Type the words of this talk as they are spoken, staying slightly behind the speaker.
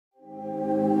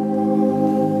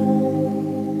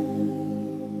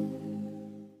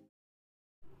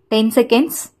10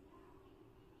 seconds.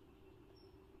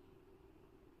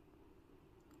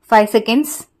 5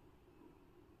 seconds.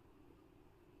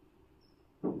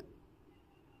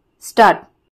 Start.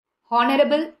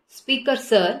 Honorable Speaker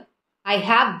Sir, I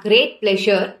have great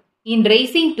pleasure in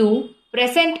raising to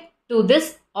present to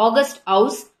this august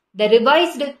House the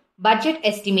revised budget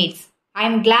estimates. I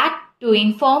am glad to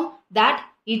inform that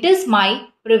it is my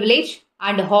privilege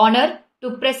and honor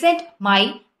to present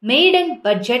my maiden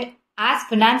budget as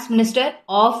Finance Minister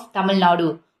of Tamil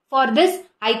Nadu. For this,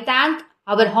 I thank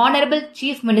our Honorable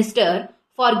Chief Minister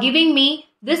for giving me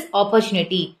this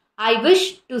opportunity. I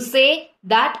wish to say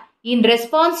that in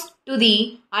response to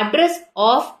the address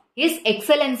of His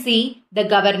Excellency the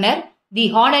Governor,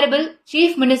 the Honorable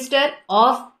Chief Minister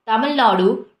of Tamil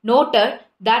Nadu noted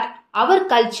that our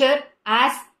culture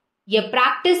as a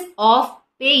practice of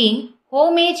paying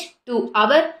homage to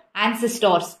our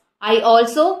ancestors. I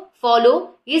also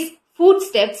follow his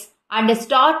footsteps and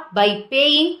start by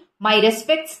paying my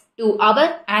respects to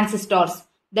our ancestors.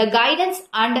 The guidance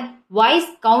and wise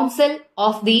counsel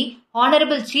of the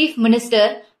Honorable Chief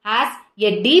Minister has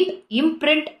a deep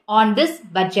imprint on this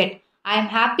budget. I am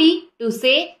happy to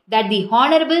say that the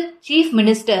Honorable Chief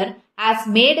Minister has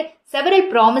made several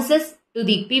promises to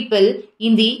the people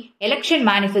in the election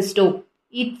manifesto.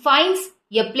 It finds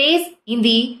a place in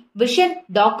the vision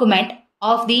document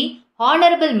of the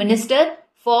Honorable Minister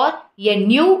for a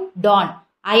new dawn.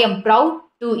 I am proud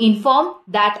to inform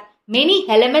that many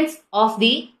elements of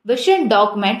the vision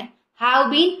document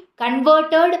have been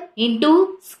converted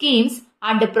into schemes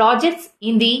and projects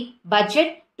in the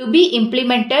budget to be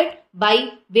implemented by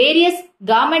various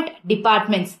government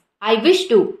departments. I wish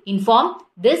to inform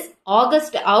this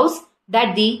august House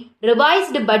that the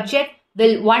revised budget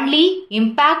will only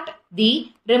impact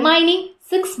the remaining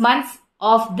 6 months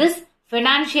of this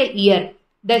financial year.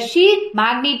 The sheer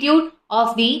magnitude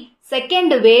of the second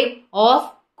wave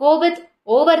of COVID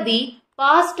over the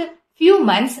past few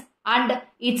months and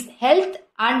its health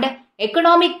and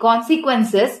economic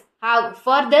consequences have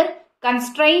further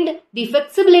constrained the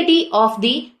flexibility of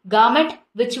the government,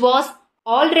 which was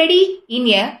already in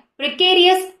a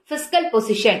precarious fiscal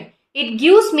position. It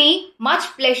gives me much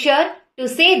pleasure to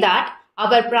say that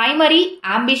our primary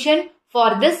ambition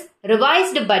for this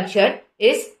revised budget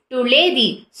is to lay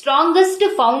the strongest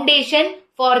foundation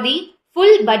for the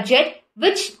full budget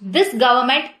which this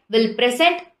government will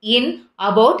present in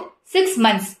about 6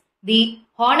 months. The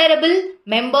honorable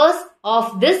members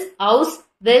of this House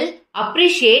will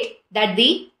appreciate that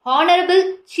the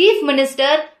Honorable Chief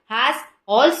Minister has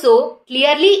also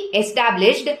clearly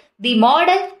established the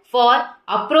model for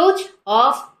approach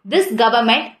of this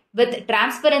government with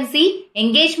transparency,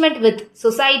 engagement with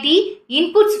society,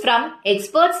 inputs from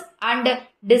experts and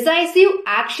decisive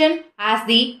action as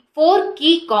the 4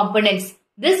 key components.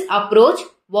 This approach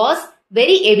was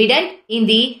very evident in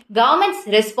the government's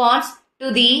response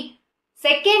to the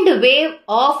second wave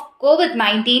of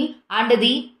COVID-19 and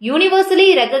the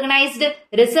universally recognized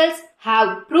results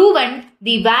have proven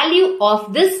the value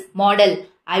of this model.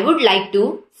 I would like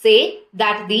to say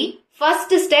that the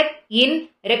first step in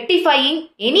rectifying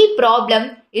any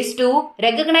problem is to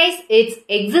recognize its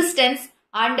existence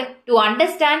and to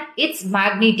understand its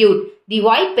magnitude. The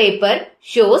white paper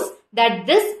shows that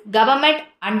this government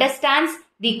understands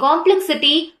the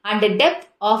complexity and depth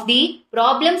of the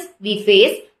problems we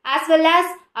face, as well as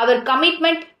our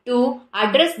commitment to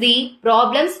address the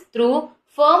problems through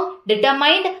firm,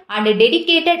 determined and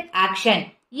dedicated action.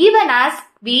 Even as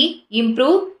we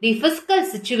improve the fiscal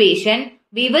situation,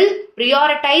 we will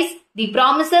prioritize the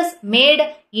promises made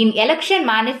in election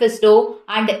manifesto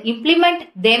and implement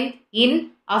them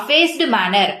in a phased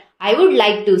manner. I would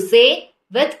like to say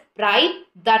with pride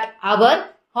that our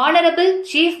Honorable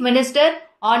Chief Minister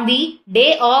on the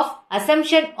day of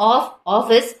assumption of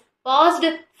office passed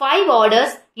 5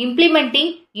 orders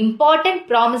implementing important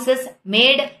promises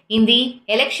made in the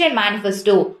election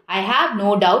manifesto. I have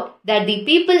no doubt that the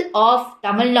people of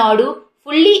Tamil Nadu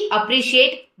fully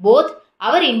appreciate both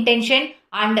our intention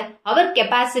and our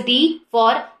capacity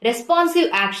for responsive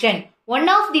action. One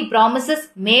of the promises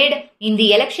made in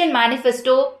the election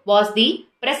manifesto was the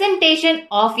presentation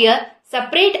of a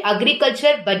separate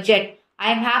agriculture budget.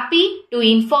 I am happy to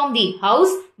inform the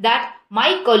House that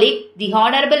my colleague, the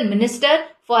Honorable Minister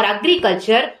for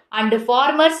Agriculture and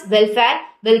Farmers' Welfare,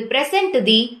 will present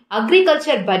the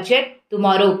agriculture budget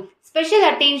tomorrow. Special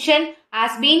attention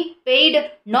has been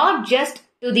paid not just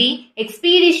to the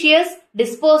expeditious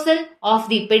disposal of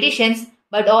the petitions,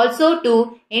 but also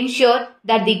to ensure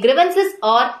that the grievances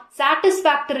are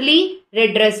satisfactorily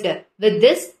redressed. With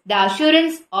this, the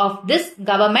assurance of this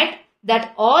government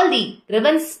that all the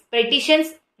grievance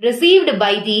petitions received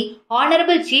by the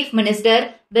Honorable Chief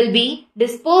Minister will be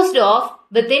disposed of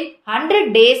within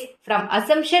 100 days from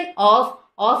assumption of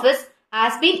office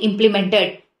has been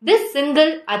implemented. This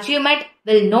single achievement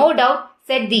will no doubt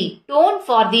set the tone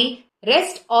for the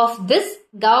rest of this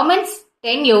government's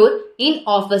tenure in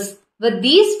office. With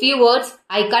these few words,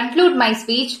 I conclude my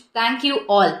speech. Thank you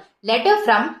all. Letter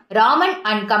from Raman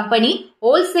and Company,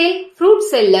 Wholesale Fruit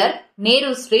Seller,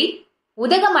 Nehru Street,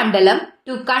 Udagamandalam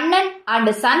to Kannan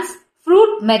and Sons,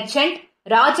 Fruit Merchant,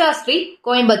 Raja Street,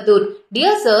 Coimbatore.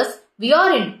 Dear sirs, we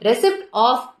are in receipt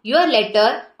of your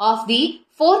letter of the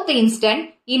 4th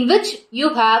instant in which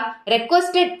you have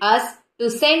requested us to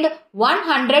send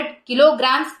 100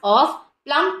 kilograms of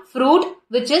plum fruit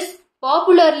which is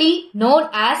popularly known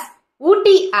as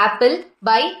Ooty apple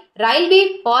by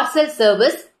Railway Parcel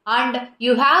Service, and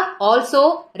you have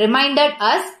also reminded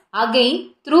us again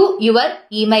through your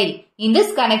email. In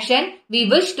this connection, we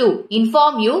wish to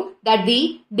inform you that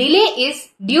the delay is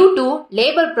due to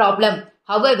labor problem.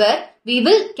 However, we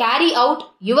will carry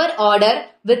out your order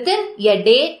within a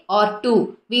day or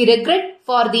two. We regret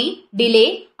for the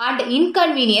delay and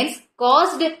inconvenience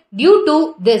caused due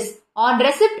to this. On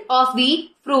receipt of the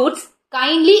fruits,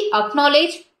 kindly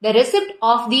acknowledge the receipt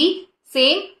of the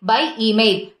same by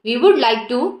email. We would like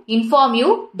to inform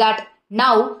you that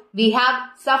now we have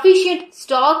sufficient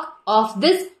stock of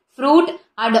this fruit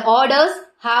and orders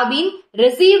have been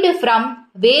received from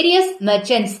various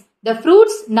merchants. The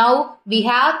fruits now we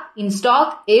have in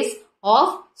stock is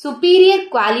of superior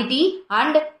quality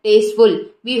and tasteful.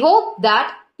 We hope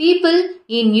that people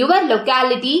in your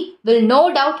locality will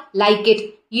no doubt like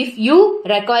it. If you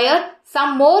require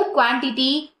some more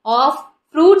quantity of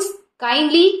fruits,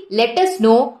 kindly let us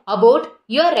know about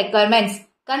your requirements.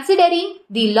 Considering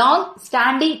the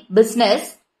long-standing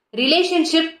business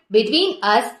relationship between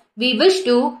us, we wish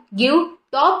to give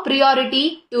top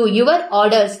priority to your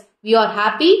orders. We are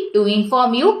happy to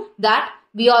inform you that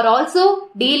we are also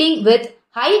dealing with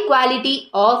high quality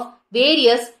of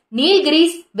various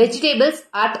Nilgiris vegetables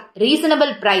at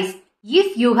reasonable price.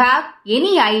 If you have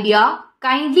any idea,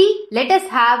 kindly let us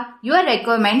have your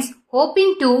requirements.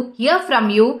 Hoping to hear from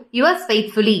you, yours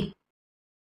faithfully.